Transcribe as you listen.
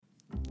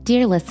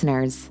Dear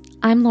listeners,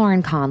 I'm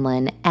Lauren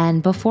Conlin,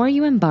 and before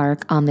you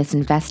embark on this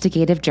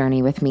investigative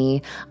journey with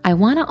me, I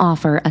want to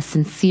offer a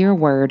sincere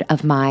word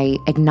of my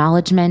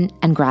acknowledgement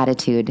and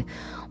gratitude.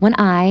 When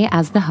I,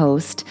 as the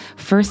host,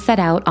 first set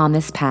out on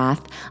this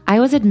path,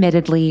 I was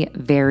admittedly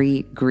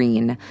very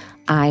green.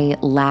 I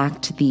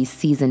lacked the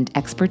seasoned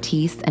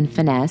expertise and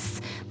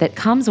finesse that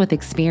comes with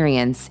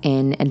experience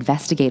in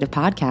investigative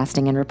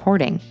podcasting and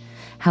reporting.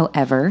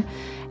 However,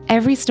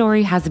 every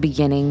story has a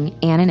beginning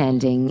and an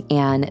ending,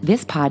 and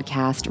this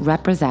podcast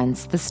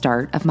represents the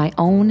start of my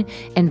own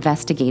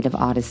investigative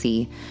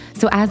odyssey.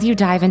 So as you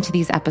dive into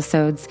these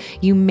episodes,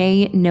 you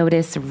may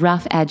notice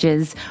rough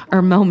edges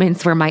or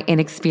moments where my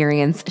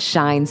inexperience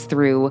shines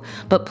through,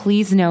 but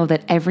please know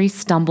that every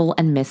stumble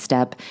and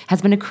misstep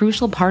has been a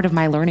crucial part of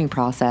my learning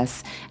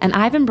process, and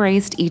I've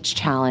embraced each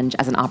challenge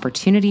as an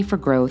opportunity for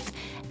growth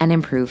and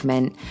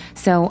improvement.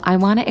 So I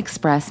want to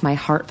express my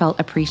heartfelt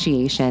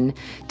appreciation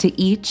to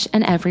each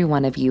and every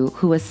one of you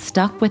who has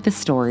stuck with the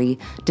story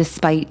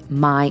despite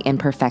my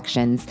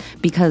imperfections,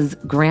 because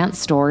Grant's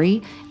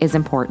story is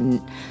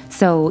important.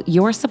 So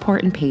your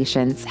support and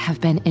patience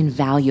have been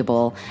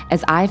invaluable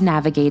as I've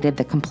navigated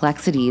the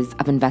complexities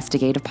of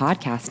investigative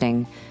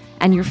podcasting.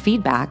 And your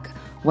feedback,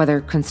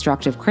 whether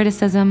constructive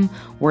criticism,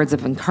 words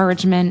of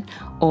encouragement,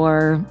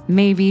 or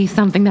maybe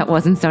something that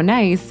wasn't so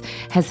nice,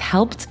 has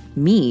helped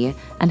me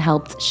and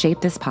helped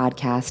shape this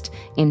podcast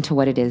into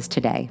what it is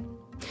today.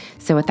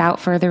 So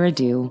without further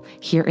ado,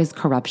 here is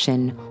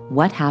Corruption: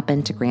 What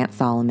Happened to Grant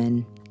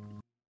Solomon?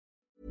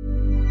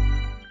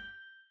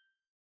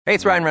 Hey,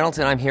 it's Ryan Reynolds,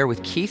 and I'm here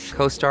with Keith,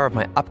 co-star of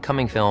my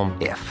upcoming film,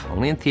 If,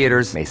 only in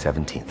theaters May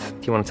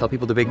 17th. Do you want to tell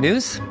people the big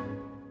news?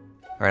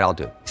 All right, I'll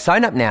do it.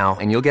 Sign up now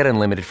and you'll get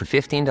unlimited for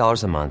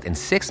 $15 a month and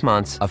 6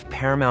 months of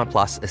Paramount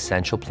Plus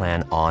Essential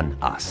Plan on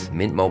us.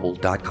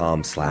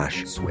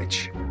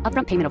 MintMobile.com/switch.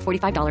 Upfront payment of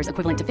 $45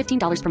 equivalent to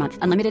 $15 per month.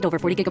 Unlimited over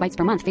 40 gigabytes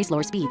per month. Face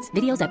lower speeds.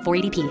 Videos at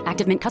 480p.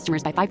 Active Mint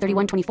customers by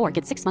 531.24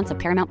 get 6 months of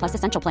Paramount Plus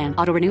Essential Plan.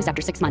 Auto renews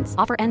after 6 months.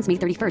 Offer ends May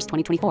 31st,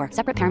 2024.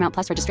 Separate Paramount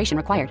Plus registration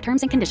required.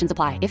 Terms and conditions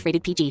apply if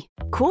rated PG.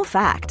 Cool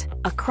fact,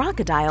 a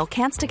crocodile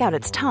can't stick out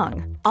its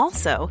tongue.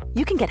 Also,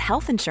 you can get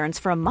health insurance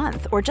for a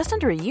month or just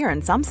under a year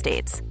in some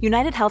states.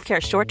 United Healthcare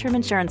short-term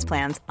insurance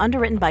plans,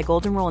 underwritten by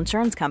Golden Rule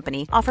Insurance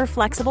Company, offer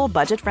flexible,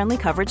 budget-friendly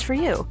coverage for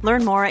you.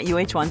 Learn more at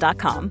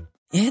uh1.com.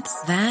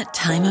 It's that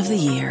time of the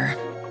year.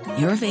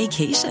 Your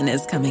vacation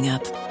is coming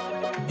up.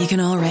 You can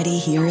already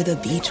hear the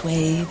beach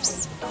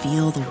waves,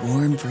 feel the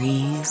warm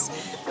breeze,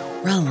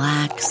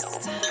 relax,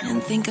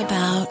 and think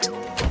about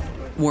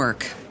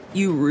work.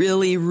 You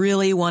really,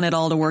 really want it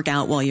all to work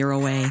out while you're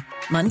away.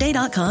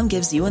 Monday.com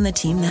gives you and the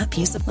team that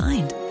peace of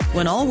mind.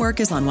 When all work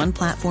is on one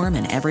platform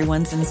and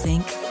everyone's in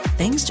sync,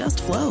 things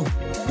just flow.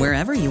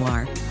 Wherever you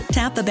are,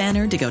 tap the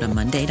banner to go to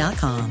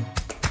Monday.com.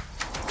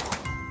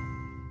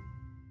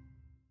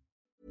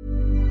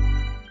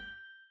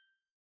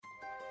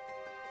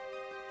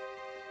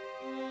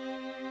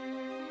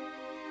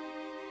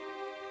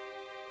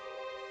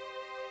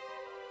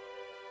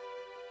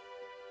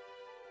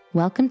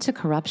 Welcome to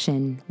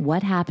Corruption: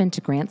 What Happened to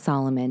Grant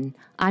Solomon?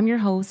 I'm your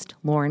host,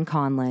 Lauren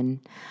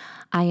Conlin.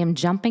 I am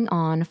jumping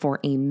on for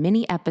a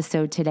mini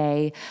episode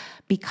today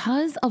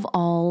because of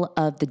all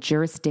of the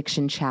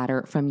jurisdiction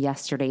chatter from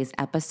yesterday's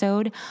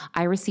episode.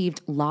 I received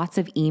lots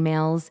of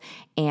emails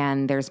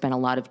and there's been a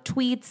lot of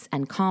tweets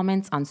and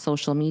comments on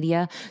social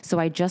media, so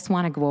I just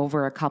want to go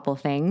over a couple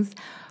things.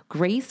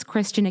 Grace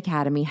Christian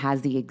Academy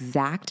has the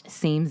exact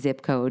same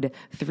zip code,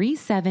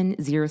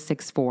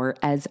 37064,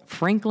 as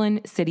Franklin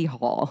City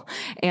Hall.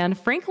 And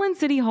Franklin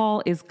City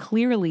Hall is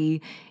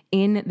clearly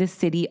in the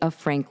city of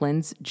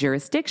Franklin's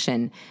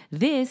jurisdiction.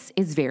 This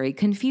is very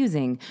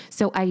confusing.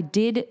 So I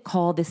did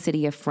call the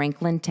city of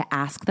Franklin to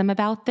ask them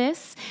about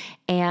this,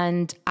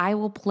 and I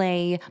will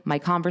play my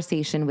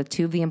conversation with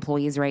two of the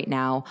employees right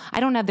now. I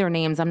don't have their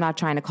names. I'm not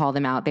trying to call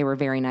them out. They were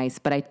very nice,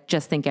 but I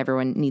just think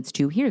everyone needs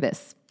to hear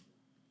this.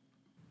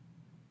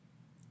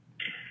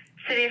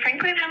 City of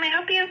Franklin, how may I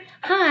help you?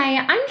 Hi,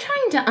 I'm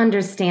trying to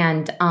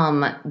understand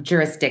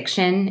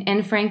jurisdiction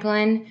in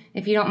Franklin,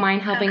 if you don't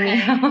mind helping me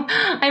out.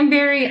 I'm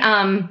very,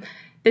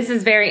 this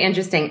is very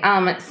interesting.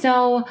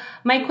 So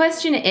my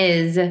question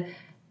is,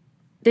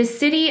 the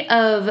city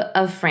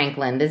of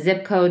Franklin, the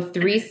zip code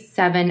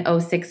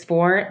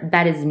 37064,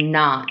 that is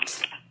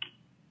not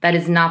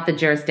the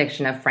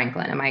jurisdiction of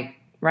Franklin. Am I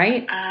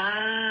right?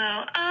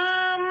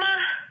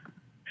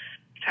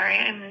 Sorry,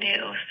 I'm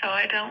new, so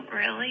I don't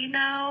really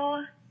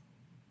know.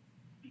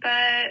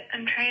 But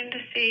I'm trying to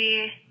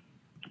see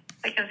if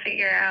I can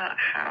figure out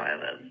how I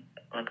would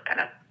look that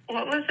up.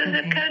 What was the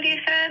zip code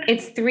you said?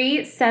 It's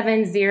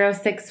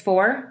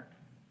 37064.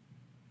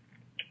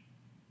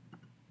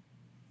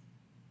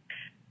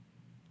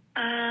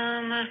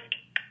 I'm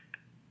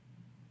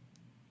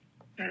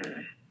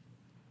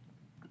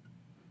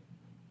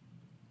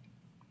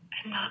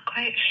not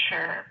quite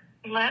sure.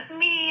 Let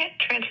me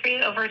transfer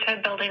you over to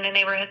Building and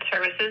Neighborhood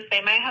Services.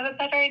 They might have a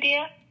better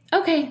idea.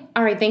 Okay.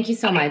 All right. Thank you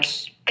so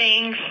much.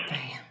 Thanks.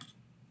 Bye.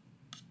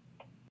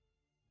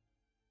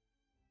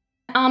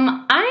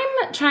 I'm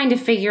trying to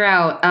figure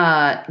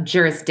out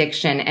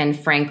jurisdiction in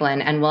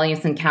Franklin and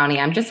Williamson County.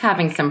 I'm just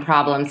having some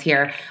problems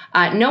here.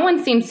 No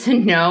one seems to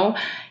know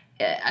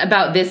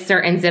about this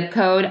certain zip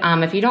code.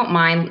 If you don't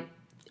mind,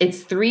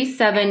 it's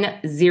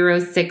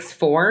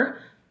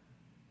 37064.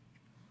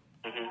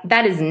 Mm-hmm.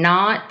 That is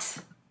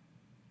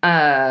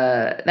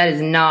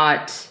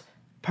not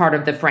part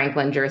of the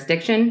Franklin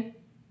jurisdiction.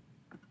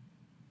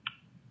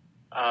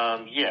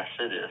 Yes,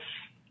 it is.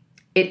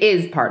 It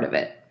is part of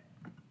it.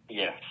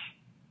 Yes.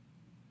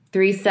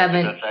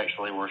 37. That's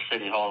actually where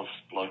City Hall is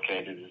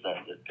located, is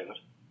that zip code.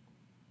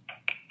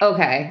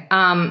 Okay.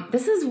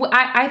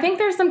 I think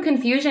there's some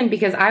confusion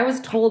because I was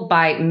told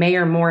by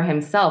Mayor Moore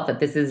himself that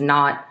this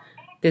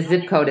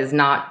zip code is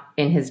not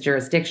in his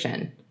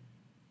jurisdiction.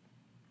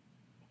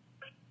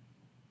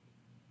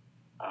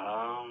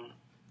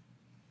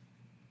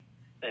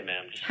 Hey,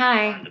 ma'am. Just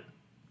Hi. trying to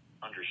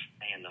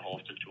understand the whole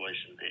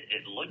situation.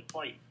 It looked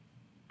like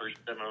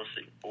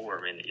 37064.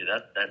 I mean,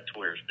 that's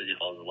where City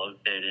Hall is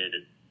located.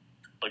 It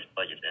looks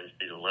like it's in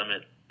city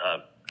limit.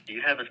 Do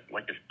you have a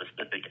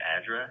specific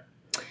address?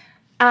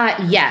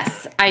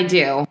 Yes, I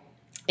do.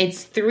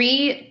 It's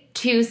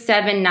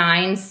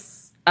 3279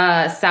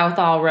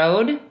 Southall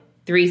Road,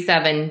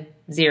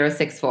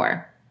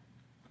 37064.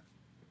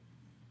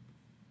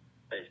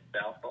 Hey,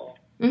 Southall?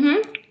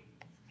 Mm-hmm.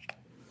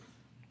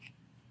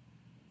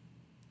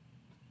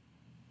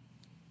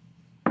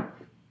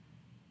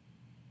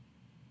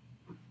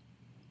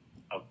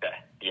 Okay.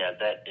 Yeah,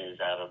 that is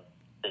out of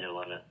city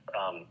limit.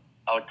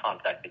 I would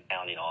contact the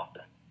county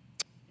office,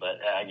 but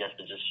I guess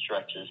it just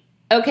stretches.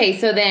 Okay,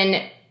 so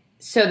then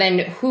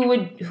who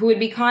would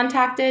be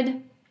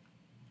contacted?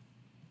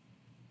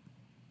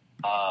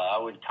 I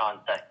would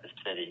contact the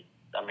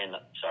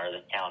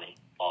county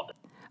office.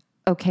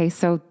 Okay,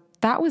 so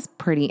that was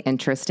pretty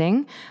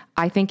interesting.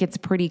 I think it's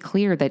pretty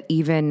clear that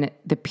even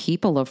the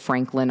people of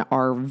Franklin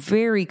are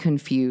very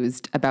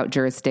confused about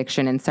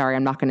jurisdiction. And sorry,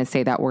 I'm not going to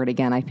say that word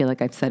again. I feel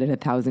like I've said it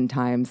 1,000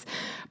 times.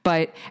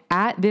 But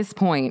at this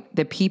point,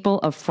 the people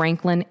of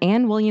Franklin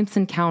and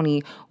Williamson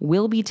County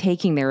will be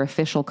taking their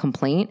official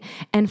complaint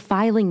and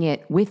filing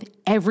it with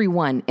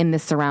everyone in the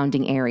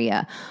surrounding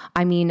area.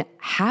 I mean,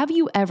 have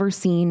you ever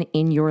seen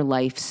in your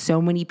life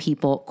so many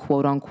people,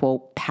 quote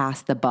unquote,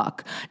 pass the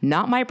buck?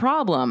 Not my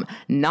problem.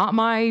 I'm not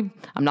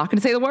going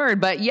to say the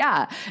word, but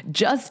yeah,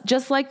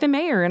 just like the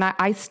mayor. And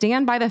I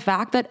stand by the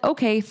fact that,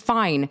 okay,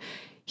 fine,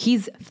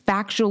 he's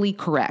factually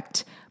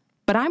correct.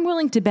 But I'm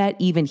willing to bet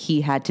even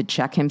he had to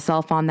check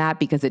himself on that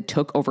because it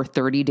took over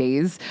 30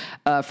 days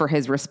for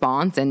his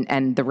response.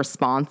 And the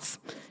response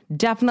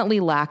definitely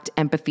lacked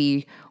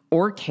empathy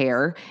or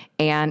care.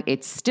 And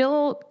it's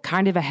still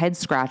kind of a head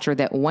scratcher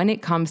that when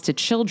it comes to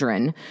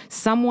children,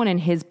 someone in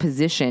his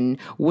position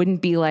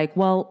wouldn't be like,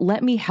 well,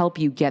 let me help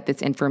you get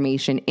this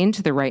information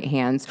into the right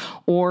hands,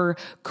 or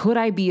could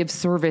I be of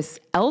service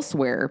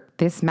elsewhere?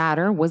 This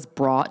matter was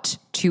brought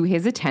to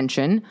his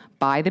attention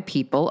by the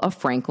people of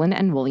Franklin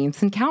and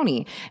Williamson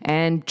County.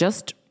 And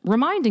just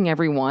reminding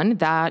everyone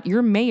that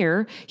your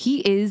mayor,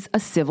 he is a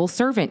civil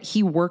servant.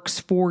 He works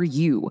for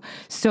you.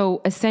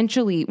 So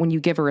essentially, when you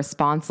give a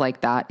response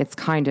like that, it's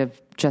kind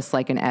of just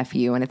like an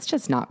FU, and it's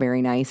just not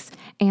very nice.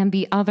 And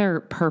the other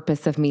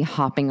purpose of me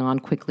hopping on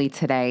quickly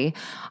today,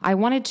 I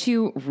wanted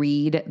to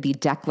read the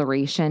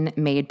declaration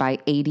made by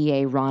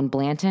ADA Ron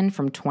Blanton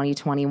from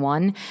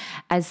 2021,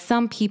 as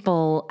some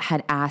people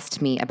had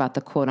asked me about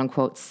the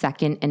quote-unquote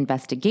second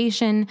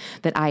investigation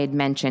that I had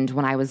mentioned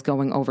when I was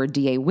going over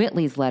DA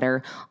Whitley's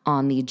letter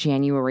on the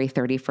January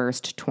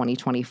 31st,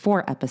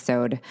 2024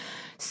 episode.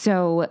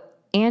 So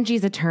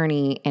Angie's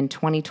attorney in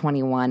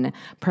 2021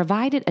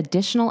 provided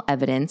additional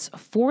evidence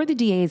for the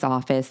DA's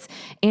office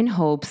in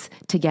hopes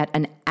to get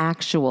an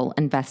actual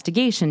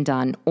investigation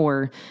done,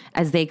 or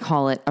as they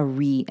call it, a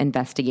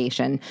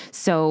re-investigation.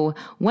 So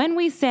when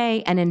we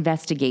say an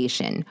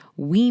investigation,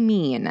 we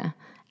mean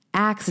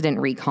accident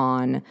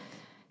recon,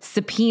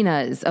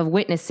 subpoenas of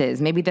witnesses,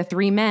 maybe the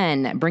three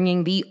men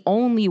bringing the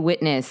only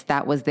witness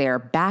that was there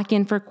back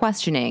in for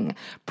questioning,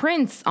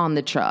 prints on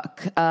the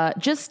truck,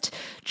 just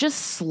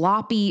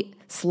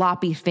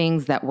sloppy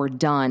things that were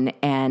done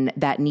and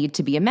that need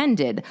to be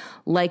amended,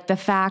 like the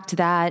fact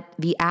that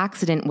the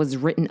accident was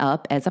written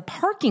up as a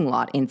parking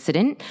lot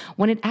incident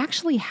when it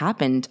actually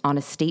happened on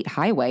a state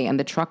highway and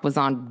the truck was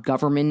on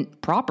government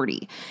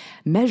property.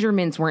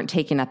 Measurements weren't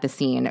taken at the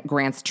scene.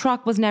 Grant's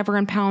truck was never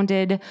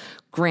impounded.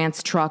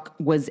 Grant's truck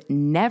was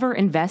never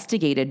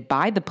investigated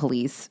by the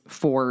police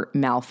for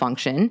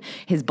malfunction.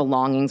 His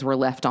belongings were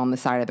left on the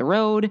side of the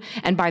road.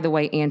 And by the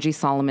way, Angie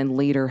Solomon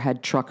later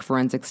had truck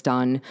forensics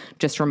done,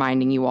 just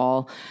reminding you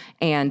all.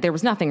 And there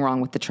was nothing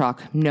wrong with the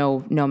truck.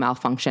 No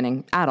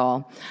malfunctioning at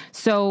all.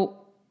 So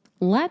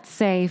let's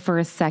say for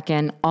a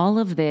second, all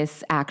of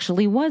this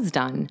actually was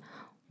done.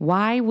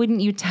 Why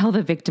wouldn't you tell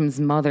the victim's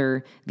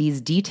mother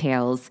these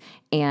details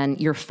and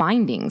your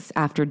findings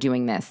after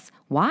doing this?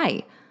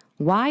 Why?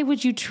 Why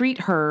would you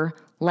treat her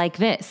like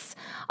this.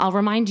 I'll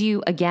remind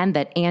you again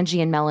that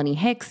Angie and Melanie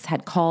Hicks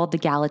had called the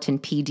Gallatin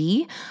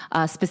PD,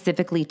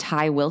 specifically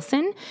Ty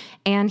Wilson,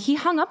 and he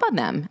hung up on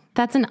them.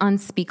 That's an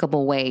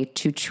unspeakable way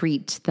to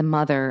treat the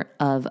mother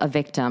of a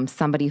victim,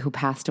 somebody who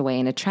passed away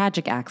in a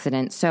tragic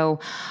accident. So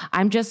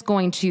I'm just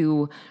going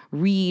to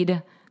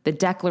read the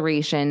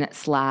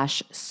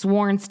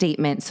declaration/sworn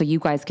statement so you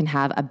guys can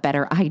have a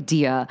better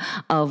idea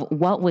of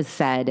what was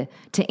said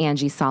to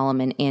Angie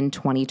Solomon in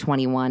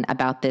 2021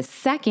 about this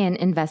second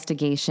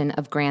investigation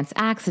of Grant's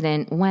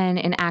accident, when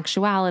in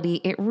actuality,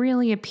 it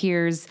really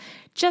appears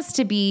just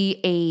to be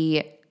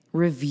a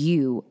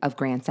review of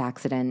Grant's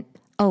accident.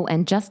 Oh,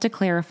 and just to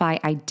clarify,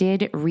 I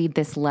did read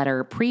this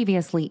letter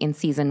previously in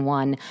season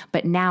 1,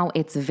 but now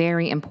it's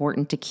very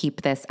important to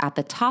keep this at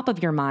the top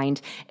of your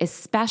mind,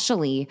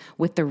 especially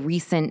with the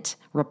recent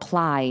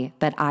reply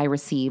that I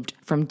received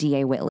from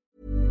DA Whitley.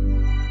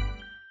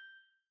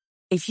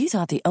 If you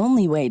thought the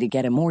only way to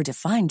get a more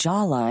defined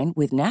jawline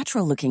with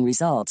natural-looking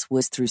results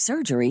was through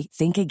surgery,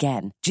 think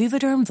again.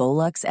 Juvederm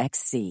Volux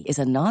XC is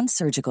a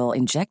non-surgical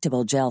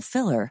injectable gel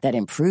filler that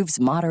improves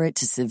moderate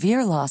to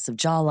severe loss of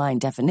jawline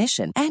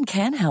definition and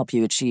can help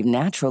you achieve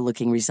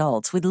natural-looking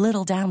results with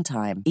little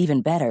downtime.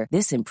 Even better,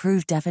 this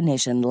improved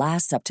definition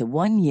lasts up to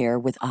 1 year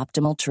with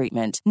optimal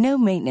treatment. No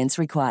maintenance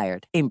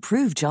required.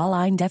 Improve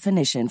jawline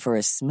definition for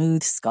a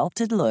smooth,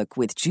 sculpted look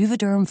with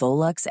Juvederm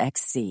Volux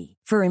XC.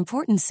 For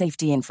important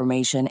safety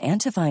information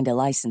and to find a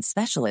licensed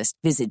specialist,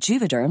 visit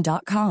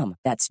Juvederm.com.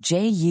 That's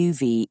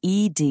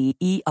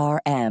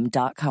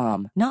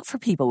Juvederm.com. Not for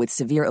people with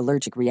severe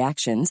allergic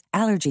reactions,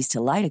 allergies to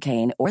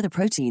lidocaine, or the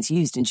proteins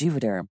used in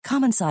Juvederm.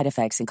 Common side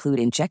effects include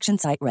injection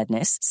site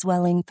redness,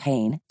 swelling,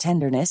 pain,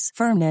 tenderness,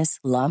 firmness,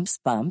 lumps,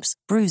 bumps,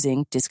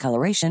 bruising,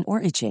 discoloration,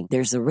 or itching.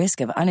 There's a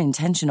risk of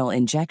unintentional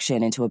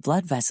injection into a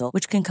blood vessel,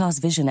 which can cause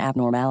vision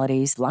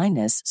abnormalities,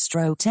 blindness,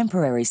 stroke,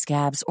 temporary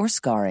scabs, or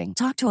scarring.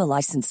 Talk to a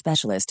licensed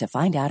specialist to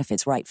find out if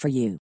it's right for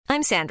you.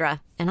 I'm Sandra,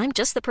 and I'm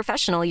just the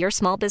professional your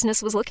small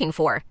business was looking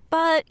for.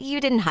 But you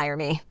didn't hire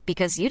me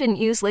because you didn't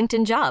use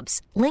LinkedIn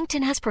Jobs.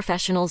 LinkedIn has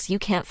professionals you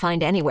can't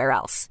find anywhere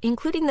else,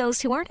 including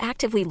those who aren't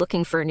actively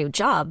looking for a new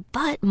job,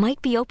 but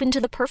might be open to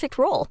the perfect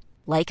role,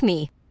 like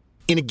me.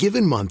 In a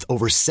given month,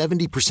 over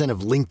 70%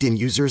 of LinkedIn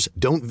users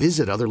don't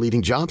visit other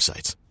leading job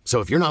sites. So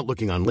if you're not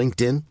looking on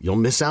LinkedIn, you'll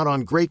miss out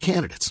on great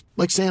candidates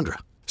like Sandra.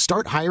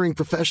 Start hiring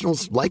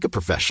professionals like a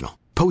professional.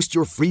 Post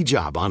your free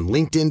job on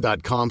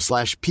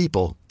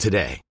linkedin.com/people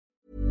today.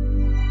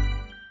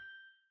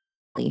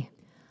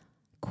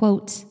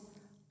 Quote,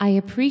 I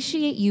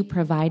appreciate you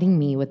providing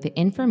me with the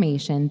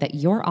information that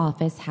your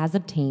office has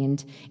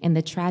obtained in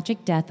the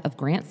tragic death of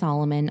Grant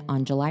Solomon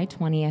on July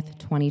 20th,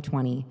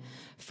 2020.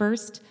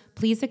 First,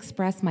 please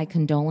express my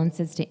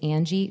condolences to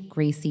Angie,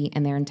 Gracie,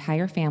 and their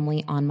entire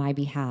family on my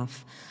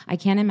behalf. I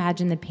can't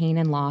imagine the pain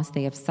and loss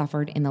they have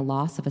suffered in the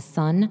loss of a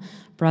son,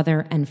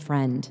 brother, and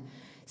friend.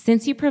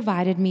 Since you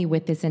provided me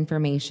with this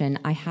information,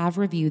 I have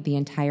reviewed the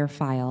entire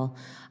file.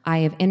 I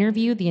have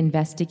interviewed the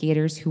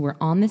investigators who were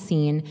on the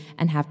scene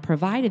and have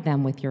provided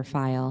them with your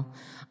file.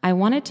 I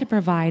wanted to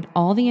provide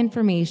all the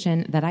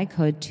information that I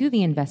could to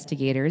the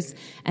investigators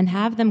and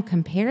have them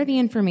compare the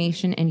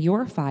information in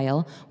your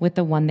file with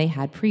the one they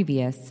had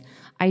previous.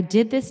 I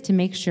did this to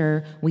make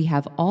sure we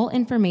have all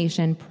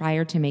information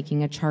prior to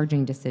making a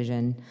charging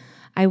decision.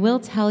 I will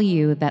tell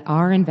you that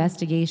our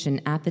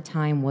investigation at the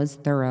time was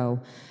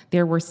thorough.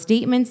 There were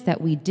statements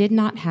that we did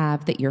not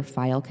have that your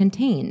file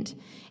contained.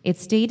 It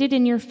stated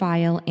in your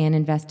file and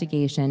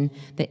investigation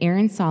that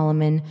Aaron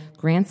Solomon,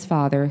 Grant's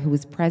father, who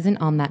was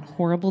present on that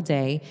horrible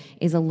day,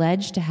 is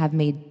alleged to have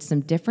made some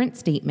different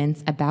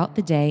statements about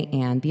the day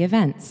and the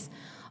events.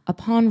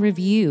 Upon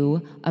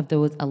review of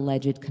those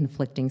alleged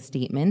conflicting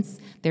statements,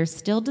 there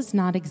still does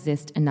not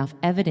exist enough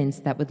evidence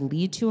that would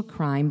lead to a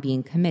crime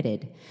being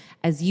committed.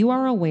 As you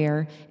are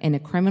aware, in a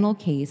criminal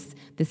case,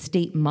 the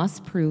state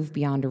must prove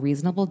beyond a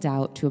reasonable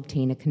doubt to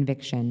obtain a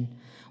conviction.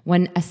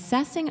 When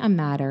assessing a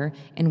matter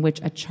in which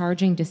a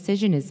charging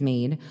decision is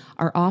made,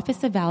 our office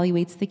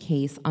evaluates the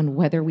case on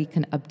whether we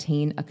can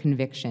obtain a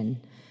conviction.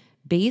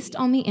 Based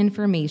on the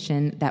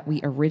information that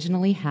we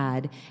originally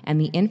had and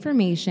the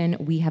information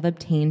we have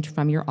obtained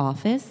from your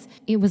office,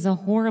 it was a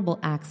horrible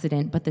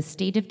accident, but the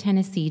state of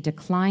Tennessee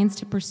declines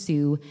to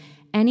pursue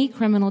any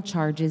criminal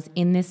charges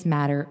in this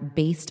matter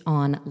based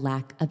on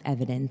lack of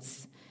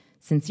evidence.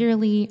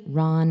 Sincerely,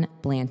 Ron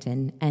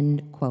Blanton,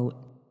 end quote.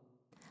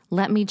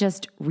 Let me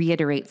just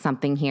reiterate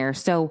something here.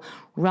 So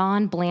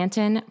Ron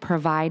Blanton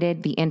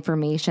provided the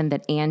information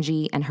that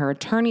Angie and her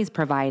attorneys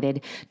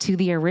provided to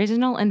the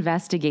original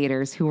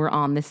investigators who were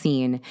on the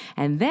scene.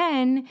 And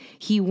then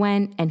he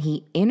went and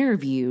he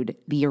interviewed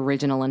the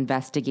original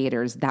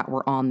investigators that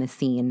were on the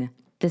scene.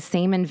 The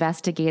same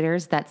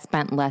investigators that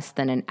spent less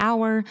than an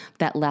hour,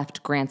 that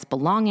left Grant's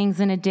belongings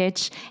in a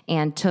ditch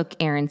and took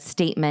Aaron's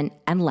statement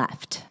and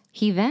left.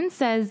 He then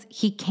says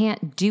he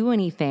can't do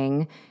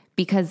anything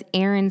because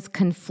Aaron's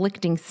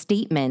conflicting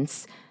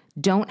statements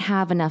don't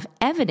have enough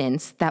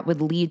evidence that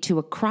would lead to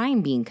a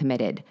crime being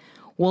committed.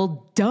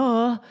 Well,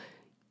 duh.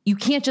 you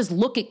can't just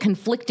look at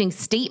conflicting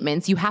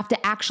statements. You have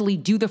to actually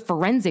do the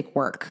forensic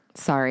work.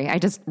 Sorry, I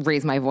just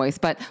raised my voice.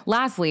 But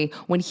lastly,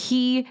 when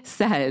he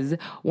says,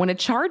 when a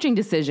charging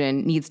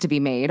decision needs to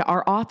be made,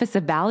 our office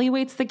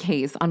evaluates the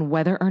case on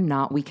whether or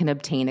not we can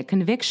obtain a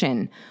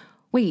conviction.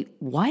 Wait,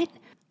 what?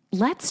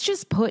 Let's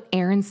just put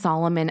Aaron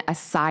Solomon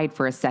aside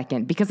for a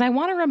second, because I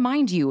want to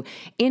remind you,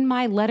 in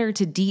my letter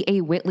to D.A.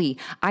 Whitley,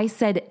 I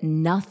said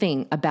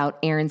nothing about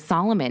Aaron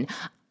Solomon.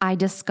 I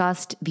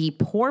discussed the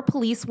poor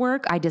police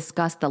work. I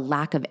discussed the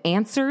lack of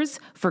answers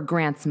for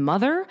Grant's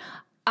mother.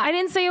 I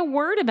didn't say a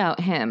word about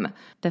him.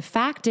 The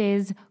fact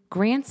is,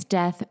 Grant's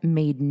death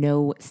made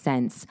no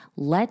sense.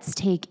 Let's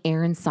take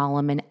Aaron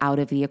Solomon out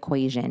of the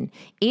equation.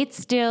 It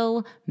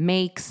still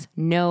makes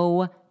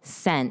no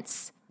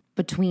sense.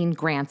 Between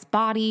Grant's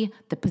body,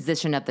 the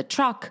position of the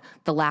truck,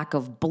 the lack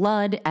of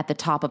blood at the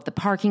top of the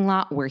parking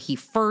lot where he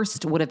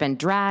first would have been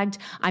dragged.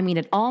 I mean,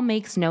 it all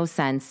makes no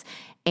sense.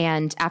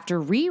 And after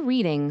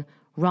rereading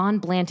Ron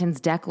Blanton's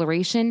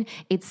declaration,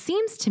 it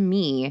seems to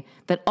me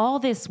that all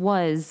this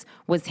was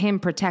him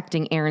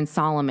protecting Aaron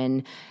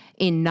Solomon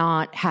in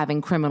not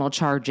having criminal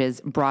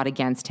charges brought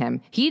against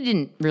him. He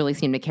didn't really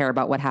seem to care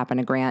about what happened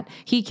to Grant.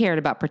 He cared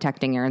about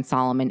protecting Aaron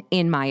Solomon,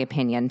 in my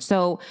opinion.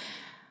 So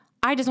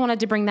I just wanted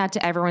to bring that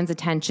to everyone's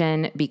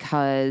attention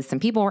because some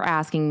people were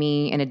asking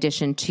me in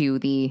addition to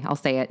the, I'll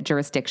say it,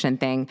 jurisdiction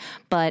thing.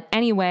 But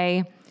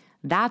anyway,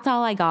 that's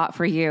all I got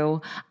for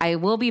you. I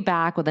will be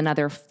back with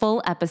another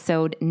full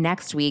episode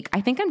next week.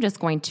 I think I'm just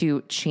going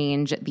to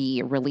change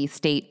the release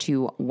date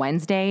to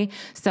Wednesday.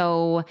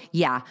 So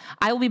yeah,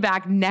 I will be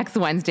back next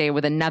Wednesday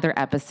with another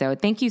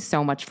episode. Thank you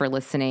so much for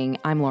listening.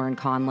 I'm Lauren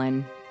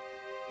Conlin.